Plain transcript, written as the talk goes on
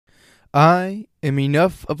I am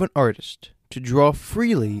enough of an artist to draw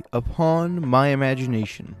freely upon my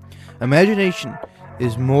imagination. Imagination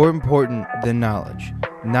is more important than knowledge.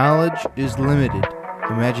 Knowledge is limited.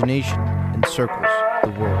 Imagination encircles the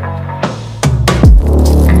world.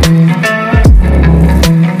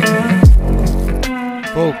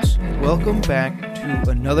 Folks, welcome back to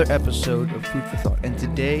another episode of Food for Thought, and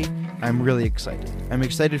today I'm really excited. I'm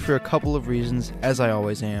excited for a couple of reasons, as I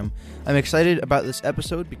always am. I'm excited about this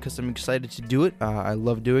episode because I'm excited to do it. I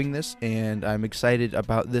love doing this, and I'm excited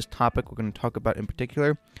about this topic we're going to talk about in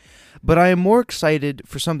particular. But I am more excited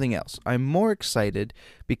for something else. I'm more excited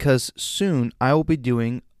because soon I will be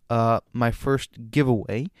doing my first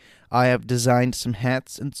giveaway. I have designed some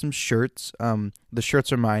hats and some shirts. The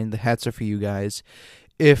shirts are mine. The hats are for you guys.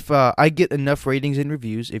 If I get enough ratings and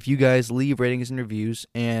reviews, if you guys leave ratings and reviews,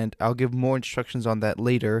 and I'll give more instructions on that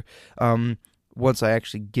later, once I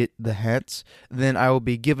actually get the hats, then I will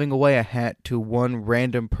be giving away a hat to one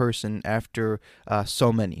random person after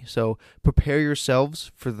so many. So prepare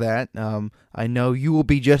yourselves for that. I know you will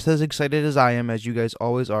be just as excited as I am, as you guys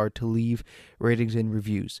always are, to leave ratings and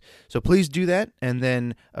reviews. So please do that, and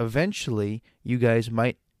then eventually you guys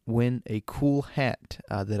might win a cool hat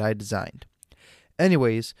that I designed.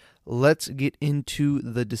 Anyways, let's get into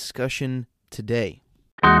the discussion today.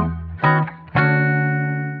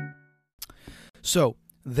 So,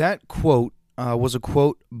 that quote was a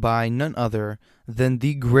quote by none other than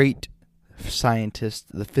the great scientist,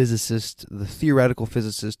 the physicist, the theoretical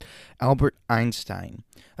physicist, Albert Einstein.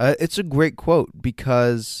 It's a great quote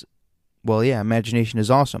because, well, yeah, imagination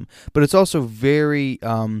is awesome, but it's also very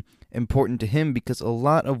important to him because a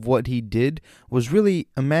lot of what he did was really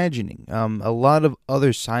imagining. A lot of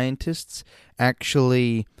other scientists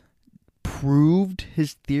actually proved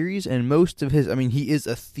his theories, and most of his, he is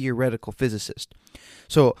a theoretical physicist.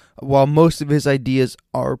 So while most of his ideas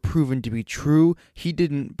are proven to be true, he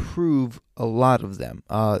didn't prove a lot of them.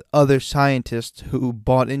 Other scientists who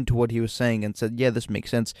bought into what he was saying and said, yeah, this makes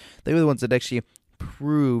sense, they were the ones that actually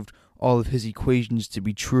proved all of his equations to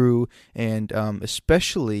be true, and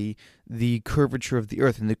especially the curvature of the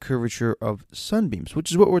Earth and the curvature of sunbeams, which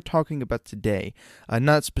is what we're talking about today.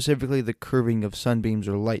 Not specifically the curving of sunbeams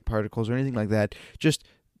or light particles or anything like that, just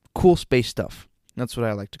cool space stuff. That's what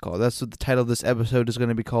I like to call it. That's what the title of this episode is going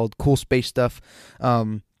to be called, Cool Space Stuff.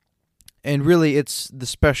 And really, it's the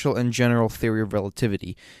special and general theory of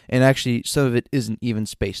relativity. And actually, some of it isn't even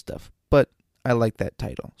space stuff, but I like that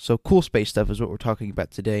title. So cool space stuff is what we're talking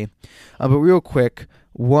about today. But real quick,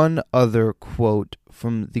 one other quote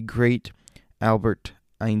from the great Albert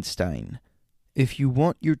Einstein. If you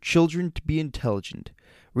want your children to be intelligent,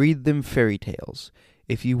 read them fairy tales.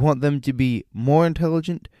 If you want them to be more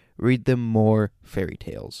intelligent, read them more fairy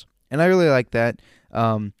tales. And I really like that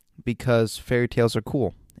because fairy tales are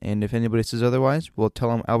cool. And if anybody says otherwise, we'll tell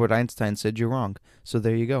them Albert Einstein said you're wrong. So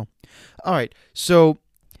there you go. All right, so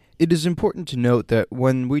it is important to note that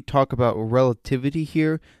when we talk about relativity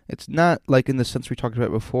here, it's not like in the sense we talked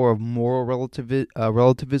about before of moral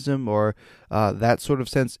relativism or that sort of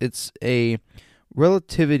sense. It's a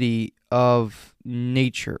relativity of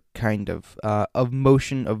nature, kind of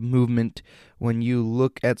motion, of movement. When you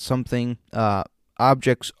look at something,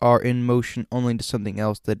 objects are in motion only to something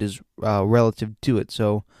else that is relative to it.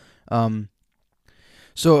 So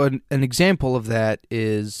an example of that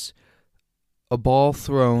is a ball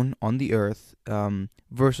thrown on the earth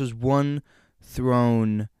versus one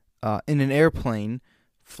thrown in an airplane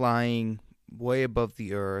flying way above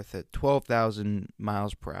the earth at 12,000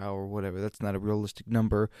 miles per hour or whatever. That's not a realistic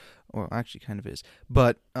number, or actually kind of is.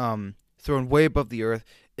 But thrown way above the earth,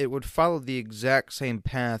 it would follow the exact same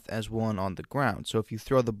path as one on the ground. So if you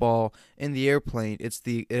throw the ball in the airplane,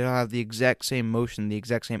 it'll have the exact same motion, the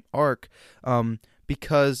exact same arc,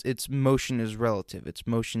 because its motion is relative. Its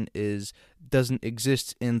motion doesn't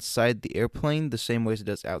exist inside the airplane the same way as it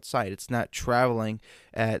does outside. It's not traveling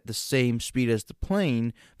at the same speed as the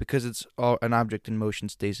plane because it's an object in motion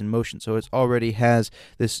stays in motion. So it already has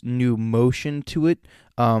this new motion to it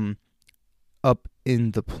up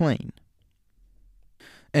in the plane.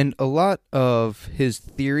 And a lot of his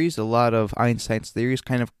theories, a lot of Einstein's theories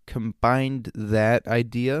kind of combined that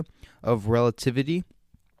idea of relativity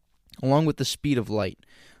along with the speed of light.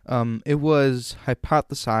 It was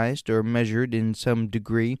hypothesized or measured in some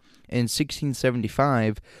degree in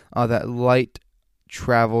 1675 that light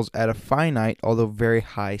travels at a finite, although very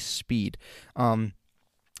high speed.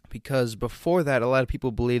 Because before that, a lot of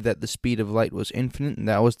people believed that the speed of light was infinite, and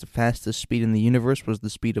that was the fastest speed in the universe, was the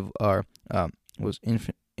speed of was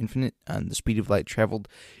infinite, and the speed of light traveled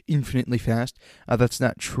infinitely fast. That's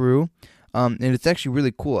not true. And it's actually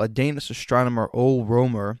really cool. A Danish astronomer, Ole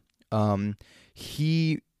Romer,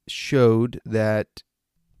 he showed that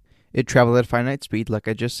it traveled at a finite speed, like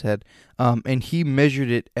I just said, and he measured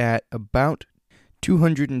it at about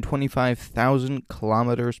 225,000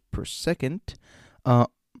 kilometers per second.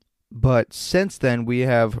 But since then, we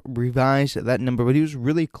have revised that number, but he was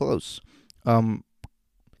really close.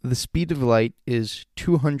 The speed of light is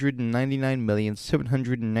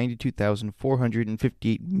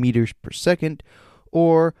 299,792,458 meters per second,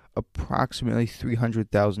 or approximately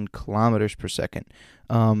 300,000 kilometers per second.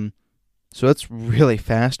 So that's really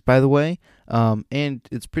fast, by the way. And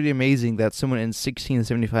it's pretty amazing that someone in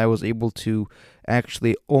 1675 was able to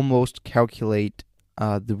actually almost calculate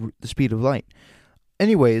the speed of light.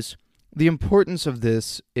 Anyways, the importance of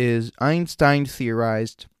this is Einstein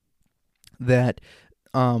theorized that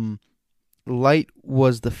light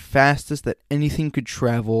was the fastest that anything could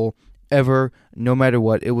travel ever, no matter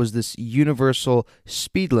what. It was this universal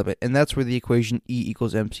speed limit, and that's where the equation E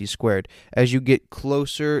equals mc squared. As you get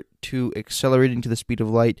closer to accelerating to the speed of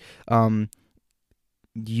light,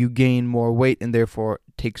 you gain more weight, and therefore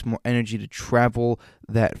it takes more energy to travel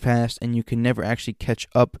that fast, and you can never actually catch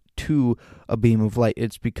up to a beam of light.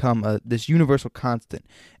 It's become this universal constant,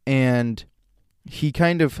 and he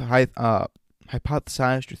kind of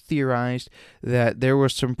hypothesized or theorized that there were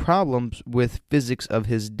some problems with physics of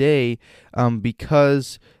his day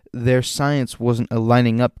because their science wasn't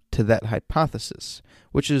aligning up to that hypothesis,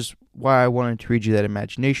 which is why I wanted to read you that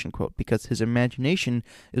imagination quote, because his imagination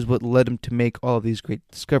is what led him to make all of these great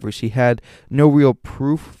discoveries. He had no real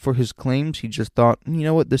proof for his claims. He just thought, you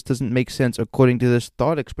know what, this doesn't make sense according to this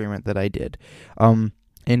thought experiment that I did. And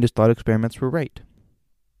his thought experiments were right.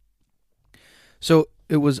 So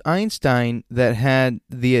it was Einstein that had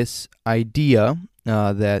this idea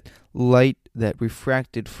that light that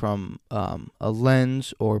refracted from a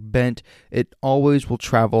lens or bent, it always will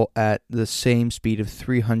travel at the same speed of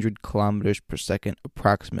 300 kilometers per second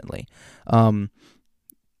approximately. And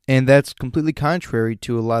that's completely contrary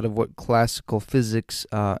to a lot of what classical physics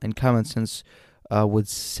and common sense would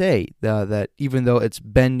say, that even though it's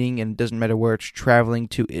bending and it doesn't matter where it's traveling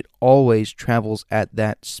to, it always travels at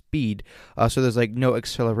that speed. So there's like no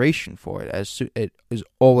acceleration for it, as it is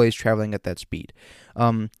always traveling at that speed,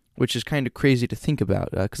 which is kind of crazy to think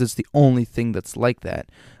about because it's the only thing that's like that.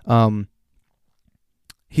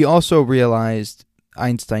 He also realized,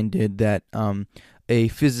 Einstein did, that a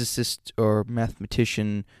physicist or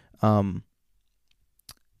mathematician,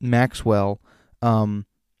 Maxwell,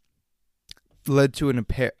 led to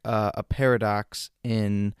a paradox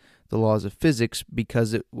in the laws of physics,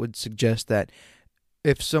 because it would suggest that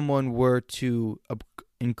if someone were to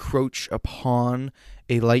encroach upon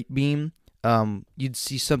a light beam, you'd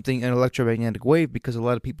see something, an electromagnetic wave, because a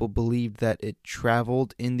lot of people believed that it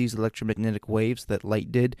traveled in these electromagnetic waves that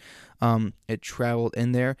light did. It traveled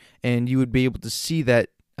in there, and you would be able to see that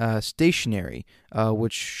stationary,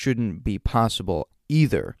 which shouldn't be possible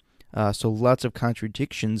either. So lots of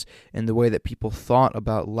contradictions in the way that people thought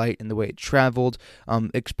about light and the way it traveled.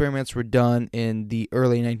 Experiments were done in the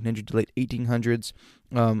early 1900s to late 1800s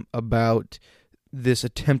about this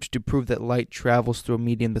attempt to prove that light travels through a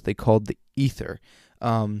medium that they called the ether.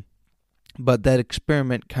 But that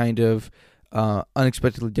experiment kind of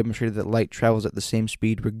unexpectedly demonstrated that light travels at the same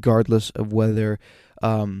speed regardless of whether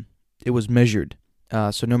it was measured.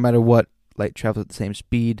 So no matter what, light travels at the same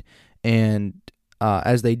speed, and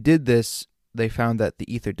as they did this, they found that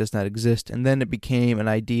the ether does not exist, and then it became an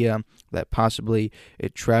idea that possibly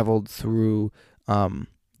it traveled through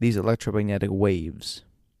these electromagnetic waves.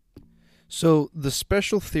 So the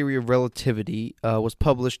special theory of relativity was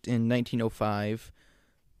published in 1905,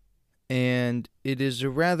 and it is a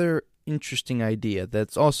rather interesting idea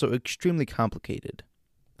that's also extremely complicated.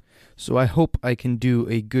 So I hope I can do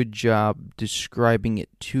a good job describing it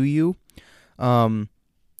to you.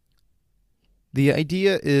 The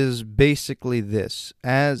idea is basically this: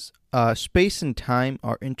 as space and time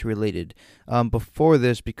are interrelated. Before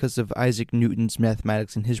this, because of Isaac Newton's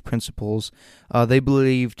mathematics and his principles, they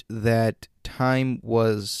believed that time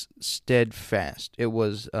was steadfast. It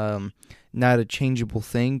was not a changeable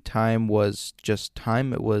thing. Time was just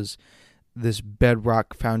time. It was this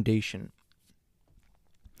bedrock foundation.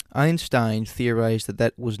 Einstein theorized that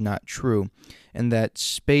that was not true, and that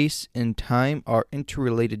space and time are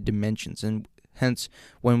interrelated dimensions, and hence,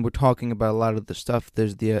 when we're talking about a lot of the stuff,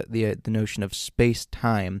 there's the notion of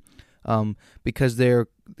space-time, because they're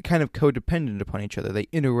kind of codependent upon each other. They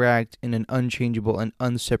interact in an unchangeable and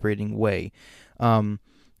unseparating way.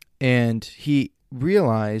 And he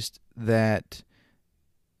realized that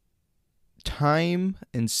time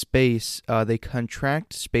and space, they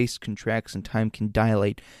contract, space contracts, and time can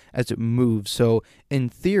dilate as it moves. So, in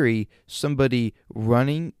theory, somebody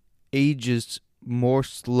running ages more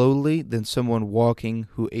slowly than someone walking,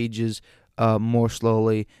 who ages more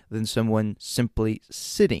slowly than someone simply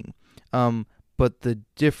sitting. But the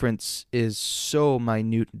difference is so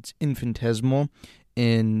minute, it's infinitesimal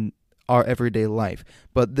in our everyday life.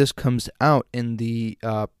 But this comes out in the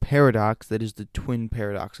paradox, that is the twin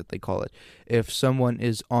paradox that they call it. If someone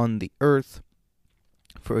is on the Earth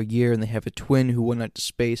for a year and they have a twin who went out to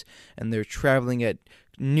space and they're traveling at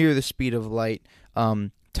near the speed of light,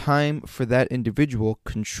 time for that individual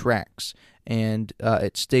contracts, and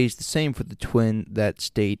it stays the same for the twin that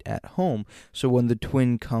stayed at home. So when the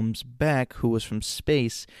twin comes back, who was from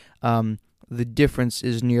space, the difference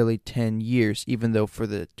is nearly 10 years, even though for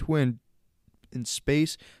the twin in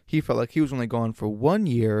space, he felt like he was only gone for 1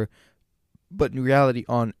 year, but in reality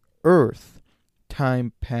on Earth,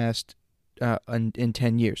 time passed in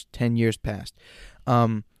 10 years. 10 years passed.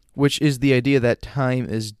 Which is the idea that time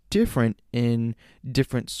is different in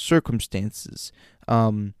different circumstances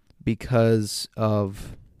because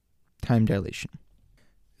of time dilation.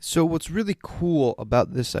 So what's really cool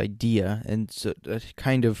about this idea, and so to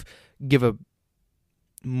kind of give a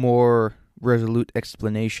more resolute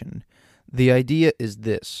explanation, the idea is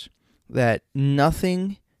this, that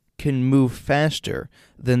nothing can move faster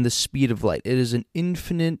than the speed of light. It is an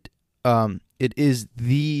infinite, it is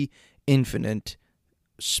the infinite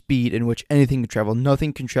speed in which anything can travel.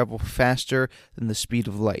 Nothing can travel faster than the speed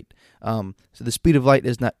of light. So the speed of light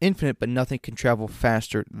is not infinite, but nothing can travel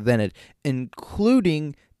faster than it,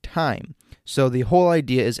 including time. So the whole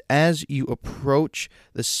idea is, as you approach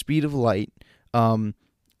the speed of light,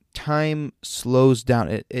 time slows down.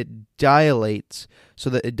 It dilates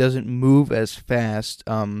so that it doesn't move as fast.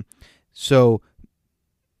 So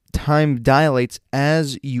time dilates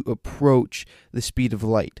as you approach the speed of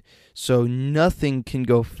light. So nothing can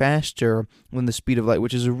go faster than the speed of light,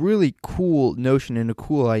 which is a really cool notion and a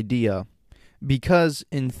cool idea. Because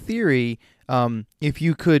in theory, if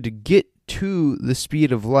you could get to the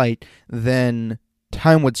speed of light, then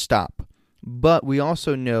time would stop. But we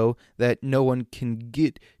also know that no one can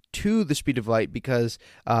get to the speed of light because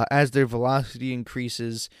as their velocity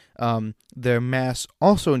increases, their mass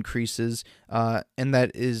also increases, and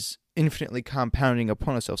that is infinitely compounding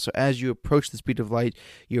upon itself. So as you approach the speed of light,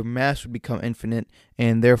 your mass would become infinite,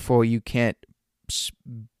 and therefore you can't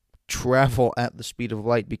travel at the speed of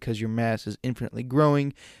light because your mass is infinitely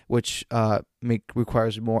growing, which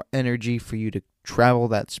requires more energy for you to travel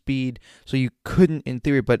that speed. So you couldn't, in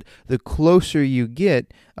theory, but the closer you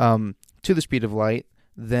get to the speed of light,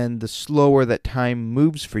 then the slower that time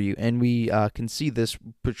moves for you. And we can see this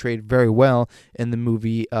portrayed very well in the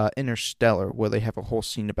movie Interstellar, where they have a whole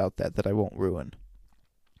scene about that I won't ruin.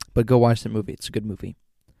 But go watch the movie. It's a good movie.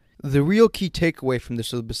 The real key takeaway from this,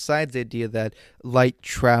 so besides the idea that light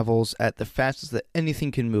travels at the fastest that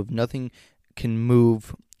anything can move, nothing can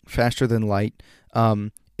move faster than light,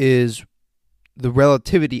 is the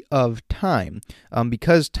relativity of time.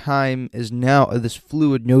 Because time is now this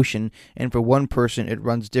fluid notion, and for one person it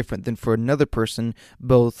runs different than for another person,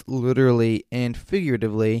 both literally and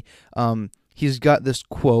figuratively. He's got this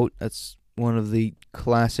quote, that's one of the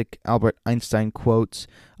classic Albert Einstein quotes,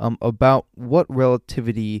 about what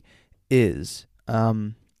relativity is.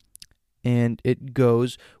 And it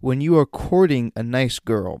goes, when you are courting a nice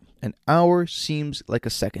girl, an hour seems like a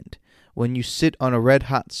second. When you sit on a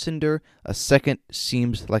red-hot cinder, a second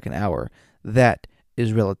seems like an hour. That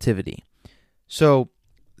is relativity. So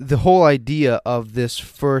the whole idea of this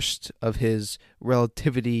first of his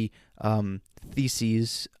relativity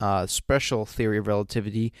theses, special theory of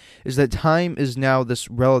relativity, is that time is now this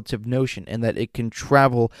relative notion and that it can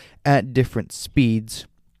travel at different speeds.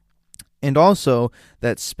 And also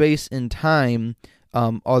that space and time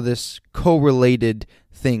are this correlated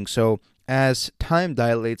thing. So as time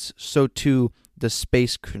dilates, so too does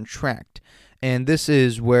space contract. And this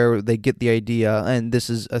is where they get the idea, and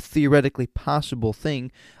this is a theoretically possible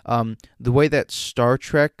thing. The way that Star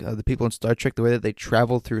Trek, the people in Star Trek, the way that they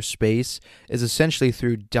travel through space is essentially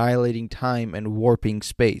through dilating time and warping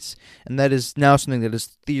space. And that is now something that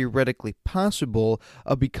is theoretically possible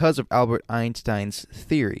because of Albert Einstein's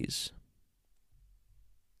theories.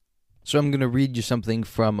 So I'm going to read you something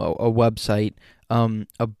from a website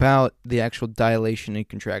about the actual dilation and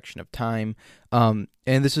contraction of time. And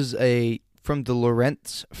this is from the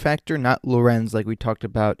Lorentz factor, not Lorentz like we talked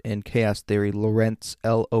about in chaos theory. Lorentz,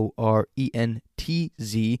 Lorentz,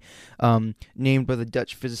 named by the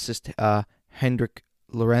Dutch physicist Hendrik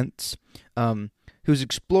Lorentz. he was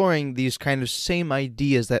exploring these kind of same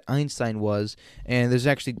ideas that Einstein was, and there's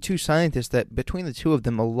actually two scientists that between the two of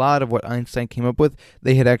them, a lot of what Einstein came up with,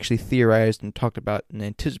 they had actually theorized and talked about and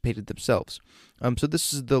anticipated themselves. So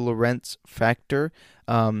this is the Lorentz factor,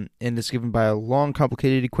 and it's given by a long,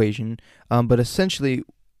 complicated equation, but essentially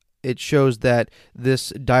it shows that this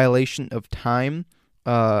dilation of time,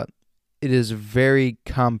 it is a very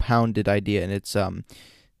compounded idea, and it's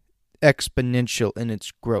exponential in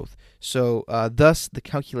its growth. So thus, the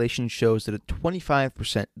calculation shows that at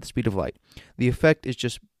 25% the speed of light, the effect is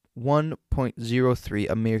just 1.03,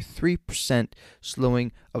 a mere 3%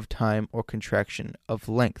 slowing of time or contraction of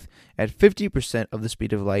length. At 50% of the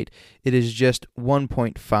speed of light, it is just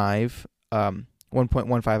 1.15,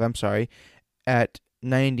 I'm sorry. At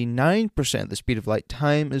 99% of the speed of light,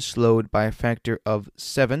 time is slowed by a factor of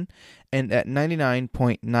 7, and at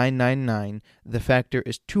 99.999, the factor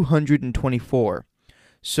is 224.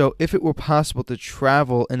 So if it were possible to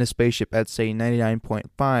travel in a spaceship at, say,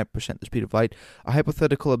 99.5% the speed of light, a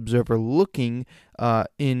hypothetical observer looking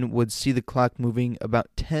in would see the clock moving about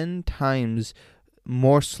 10 times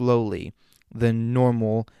more slowly than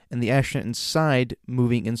normal, and the astronaut inside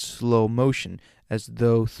moving in slow motion, as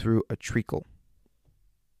though through a treacle.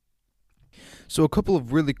 So a couple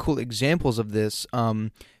of really cool examples of this.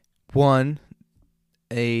 One,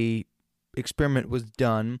 a experiment was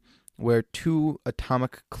done where two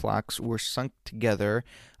atomic clocks were sunk together,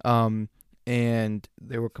 and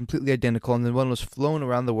they were completely identical, and then one was flown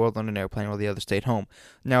around the world on an airplane while the other stayed home.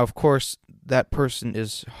 Now, of course, that person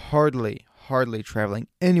is hardly traveling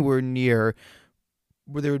anywhere near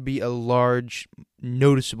where there would be a large,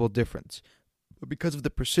 noticeable difference. But because of the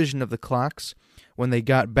precision of the clocks, when they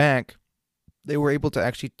got back, they were able to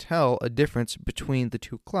actually tell a difference between the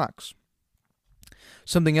two clocks.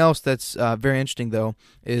 Something else that's very interesting, though,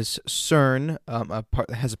 is CERN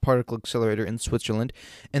has a particle accelerator in Switzerland,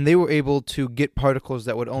 and they were able to get particles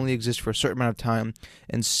that would only exist for a certain amount of time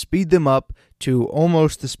and speed them up to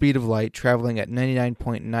almost the speed of light, traveling at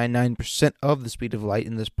 99.99% of the speed of light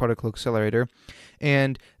in this particle accelerator.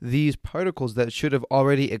 And these particles that should have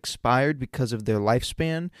already expired because of their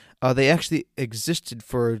lifespan, they actually existed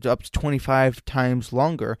for up to 25 times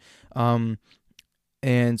longer.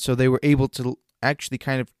 And so they were able to actually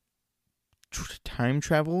kind of time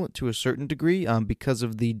travel to a certain degree because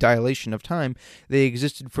of the dilation of time. They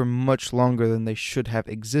existed for much longer than they should have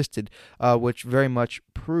existed, which very much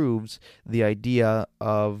proves the idea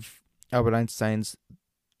of Albert Einstein's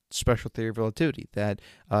special theory of relativity, that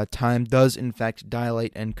time does in fact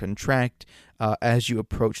dilate and contract as you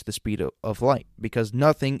approach the speed of light, because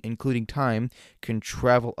nothing, including time, can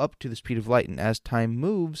travel up to the speed of light, and as time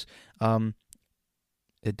moves,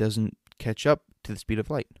 it doesn't catch up to the speed of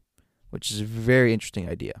light, which is a very interesting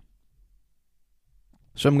idea.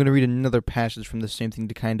 So I'm going to read another passage from the same thing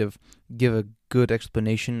to kind of give a good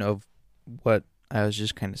explanation of what I was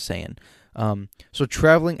just kind of saying. So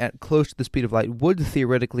traveling at close to the speed of light would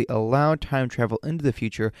theoretically allow time travel into the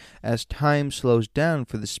future, as time slows down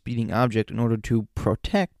for the speeding object in order to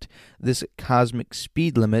protect this cosmic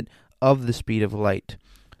speed limit of the speed of light.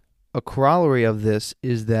 A corollary of this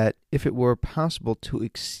is that if it were possible to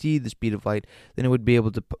exceed the speed of light, then it would be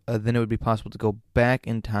possible to go back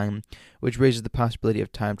in time, which raises the possibility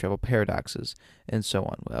of time travel paradoxes and so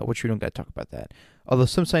on. Which we don't got to talk about that. Although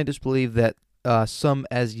some scientists believe that some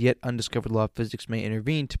as yet undiscovered law of physics may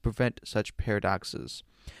intervene to prevent such paradoxes.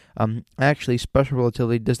 Actually, special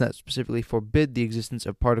relativity does not specifically forbid the existence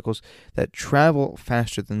of particles that travel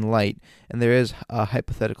faster than light, and there is a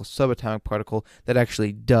hypothetical subatomic particle that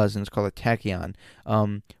actually does, and it's called a tachyon,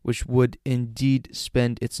 which would indeed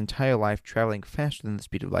spend its entire life traveling faster than the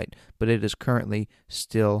speed of light, but it is currently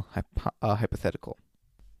still hypothetical.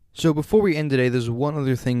 So before we end today, there's one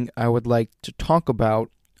other thing I would like to talk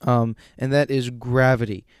about, and that is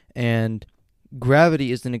gravity. And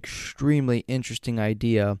gravity is an extremely interesting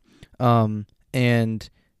idea, and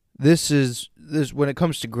this when it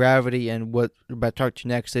comes to gravity and what we're about to talk to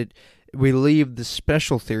next, we leave the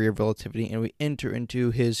special theory of relativity and we enter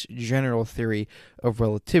into his general theory of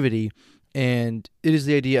relativity, and it is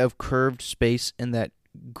the idea of curved space, and that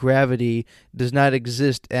gravity does not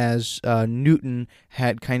exist as Newton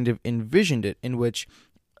had kind of envisioned it, in which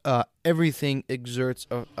everything exerts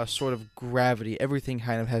a sort of gravity. Everything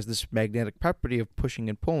kind of has this magnetic property of pushing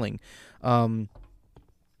and pulling. And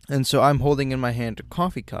so I'm holding in my hand a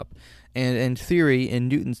coffee cup. And in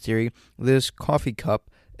Newton's theory, this coffee cup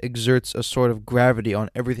exerts a sort of gravity on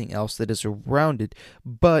everything else that is around it,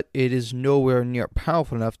 but it is nowhere near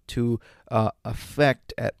powerful enough to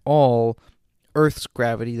affect at all Earth's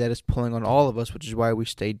gravity that is pulling on all of us, which is why we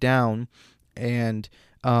stay down. And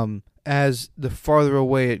As the farther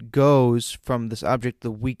away it goes from this object,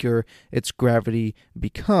 the weaker its gravity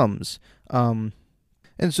becomes.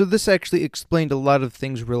 And so this actually explained a lot of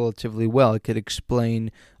things relatively well. It could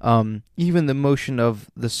explain even the motion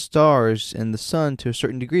of the stars and the sun to a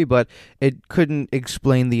certain degree, but it couldn't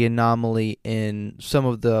explain the anomaly in some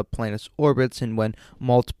of the planets' orbits and when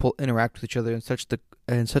multiple interact with each other in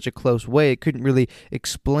such a close way. It couldn't really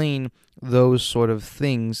explain those sort of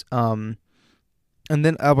things. And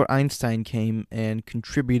then Albert Einstein came and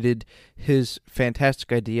contributed his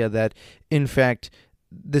fantastic idea that, in fact,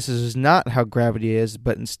 this is not how gravity is,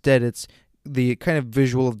 but instead it's the kind of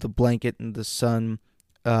visual of the blanket and the sun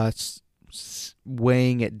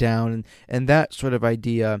weighing it down, and that sort of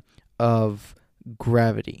idea of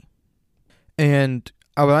gravity. And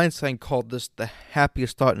Albert Einstein called this the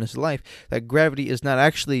happiest thought in his life, that gravity is not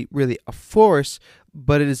actually really a force,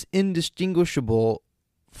 but it is indistinguishable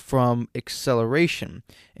from acceleration.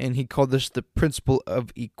 And he called this the principle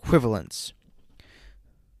of equivalence.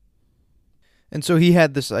 And so he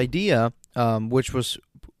had this idea, which was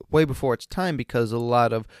way before its time, because a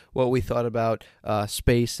lot of what we thought about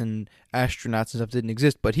space and astronauts and stuff didn't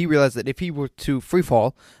exist. But he realized that if he were to free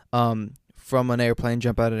fall from an airplane,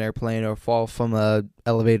 jump out of an airplane, or fall from an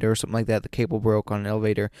elevator or something like that, the cable broke on an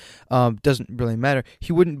elevator, doesn't really matter.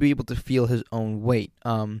 He wouldn't be able to feel his own weight.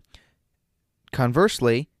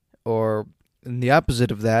 Conversely, or in the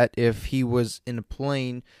opposite of that, if he was in a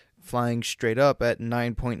plane flying straight up at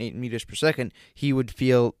 9.8 meters per second, he would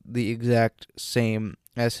feel the exact same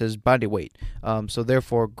as his body weight. So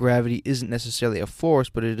therefore, gravity isn't necessarily a force,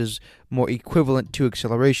 but it is more equivalent to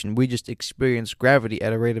acceleration. We just experience gravity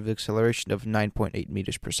at a rate of acceleration of 9.8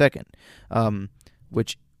 meters per second,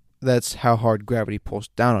 which that's how hard gravity pulls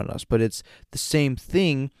down on us. But it's the same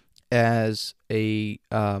thing as a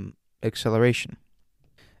acceleration.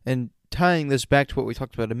 And tying this back to what we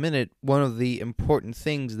talked about a minute, one of the important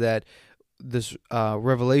things that this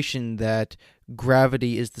revelation that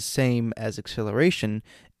gravity is the same as acceleration,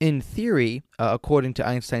 in theory, according to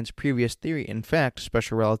Einstein's previous theory, in fact,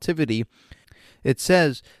 special relativity, it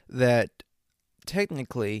says that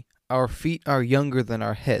technically our feet are younger than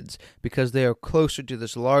our heads because they are closer to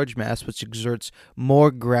this large mass which exerts more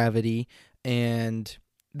gravity, and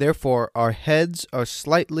therefore our heads are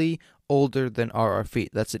slightly older than are our feet.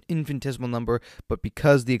 That's an infinitesimal number, but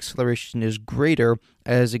because the acceleration is greater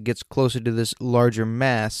as it gets closer to this larger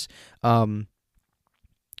mass,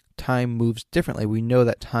 time moves differently. We know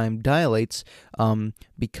that time dilates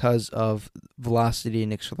because of velocity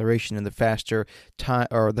and acceleration, and the faster time,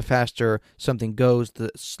 or the faster something goes,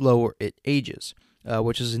 the slower it ages.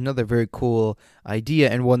 Which is another very cool idea,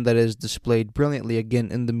 and one that is displayed brilliantly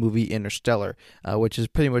again in the movie Interstellar, which is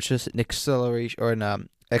pretty much just an acceleration or an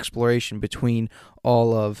exploration between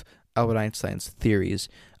all of Albert Einstein's theories.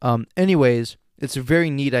 Anyways, it's a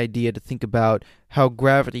very neat idea to think about how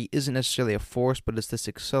gravity isn't necessarily a force, but it's this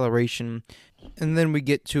acceleration. And then we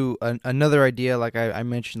get to another idea, like I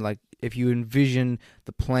mentioned, like if you envision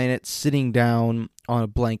the planet sitting down on a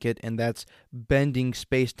blanket, and that's bending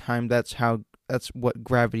space-time, that's what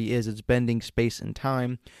gravity is. It's bending space and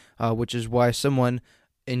time, which is why someone,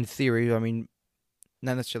 in theory, I mean,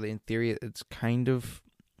 not necessarily in theory, it's kind of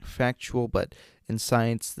factual, but in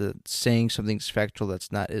science, the saying something's factual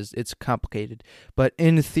that's not is it's complicated. But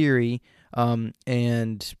in theory,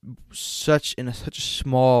 and such a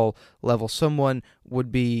small level, someone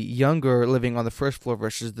would be younger living on the first floor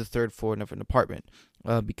versus the third floor of an apartment,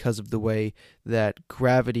 because of the way that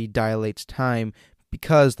gravity dilates time.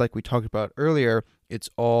 Because, like we talked about earlier, it's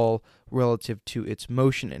all relative to its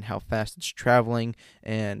motion and how fast it's traveling,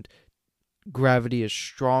 and gravity is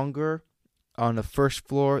stronger on the first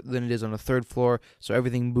floor than it is on the third floor, so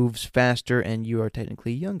everything moves faster and you are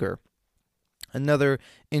technically younger. Another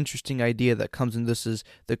interesting idea that comes in this is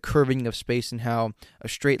the curving of space, and how a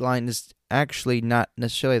straight line is actually not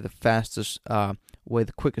necessarily the fastest way,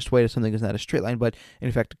 the quickest way to something is not a straight line, but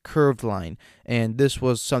in fact a curved line. And this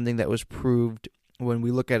was something that was proved when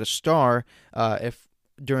we look at a star. If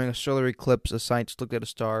during a solar eclipse, a scientist looked at a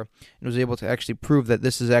star and was able to actually prove that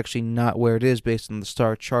this is actually not where it is based on the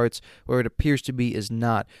star charts. Where it appears to be is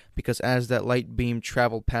not, because as that light beam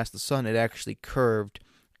traveled past the sun, it actually curved,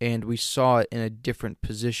 and we saw it in a different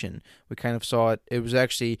position. We kind of saw it, it was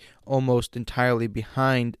actually almost entirely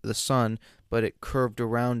behind the sun, but it curved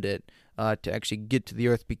around it to actually get to the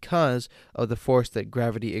Earth because of the force that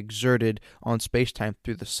gravity exerted on space-time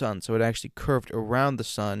through the sun. So it actually curved around the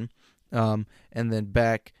sun, and then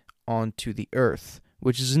back onto the Earth,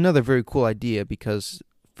 which is another very cool idea, because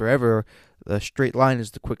forever a straight line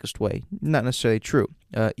is the quickest way. Not necessarily true.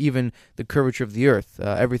 Even the curvature of the Earth,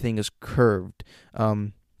 everything is curved.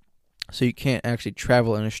 So you can't actually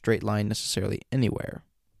travel in a straight line necessarily anywhere.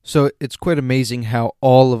 So it's quite amazing how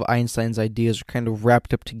all of Einstein's ideas are kind of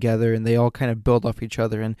wrapped up together, and they all kind of build off each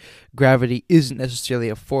other, and gravity isn't necessarily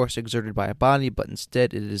a force exerted by a body, but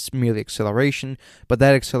instead it is merely acceleration. But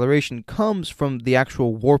that acceleration comes from the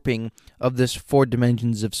actual warping of this 4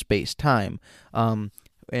 dimensions of space-time.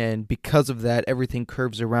 And because of that, everything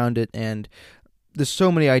curves around it, and there's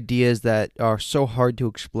so many ideas that are so hard to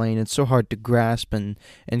explain and so hard to grasp and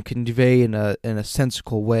convey in a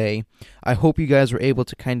sensical way. I hope you guys were able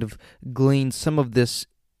to kind of glean some of this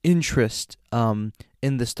interest in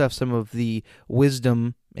the stuff, some of the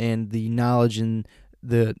wisdom and the knowledge and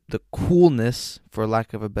the coolness, for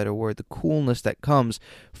lack of a better word, the coolness that comes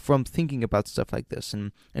from thinking about stuff like this.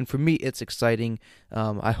 And for me, it's exciting.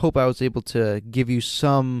 I hope I was able to give you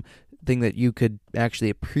something that you could actually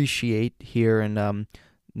appreciate here, and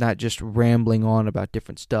not just rambling on about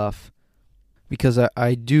different stuff, because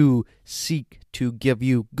I do seek to give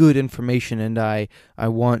you good information, and I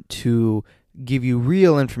want to give you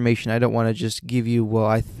real information. I don't want to just give you, well,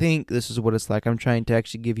 I think this is what it's like. I'm trying to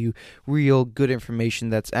actually give you real good information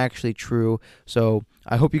that's actually true. So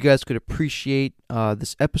I hope you guys could appreciate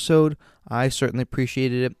this episode. I certainly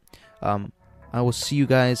appreciated it. I will see you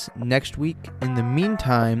guys next week. In the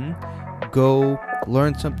meantime, go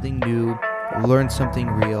learn something new, learn something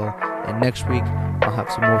real, and next week I'll have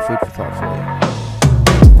some more food for thought for you.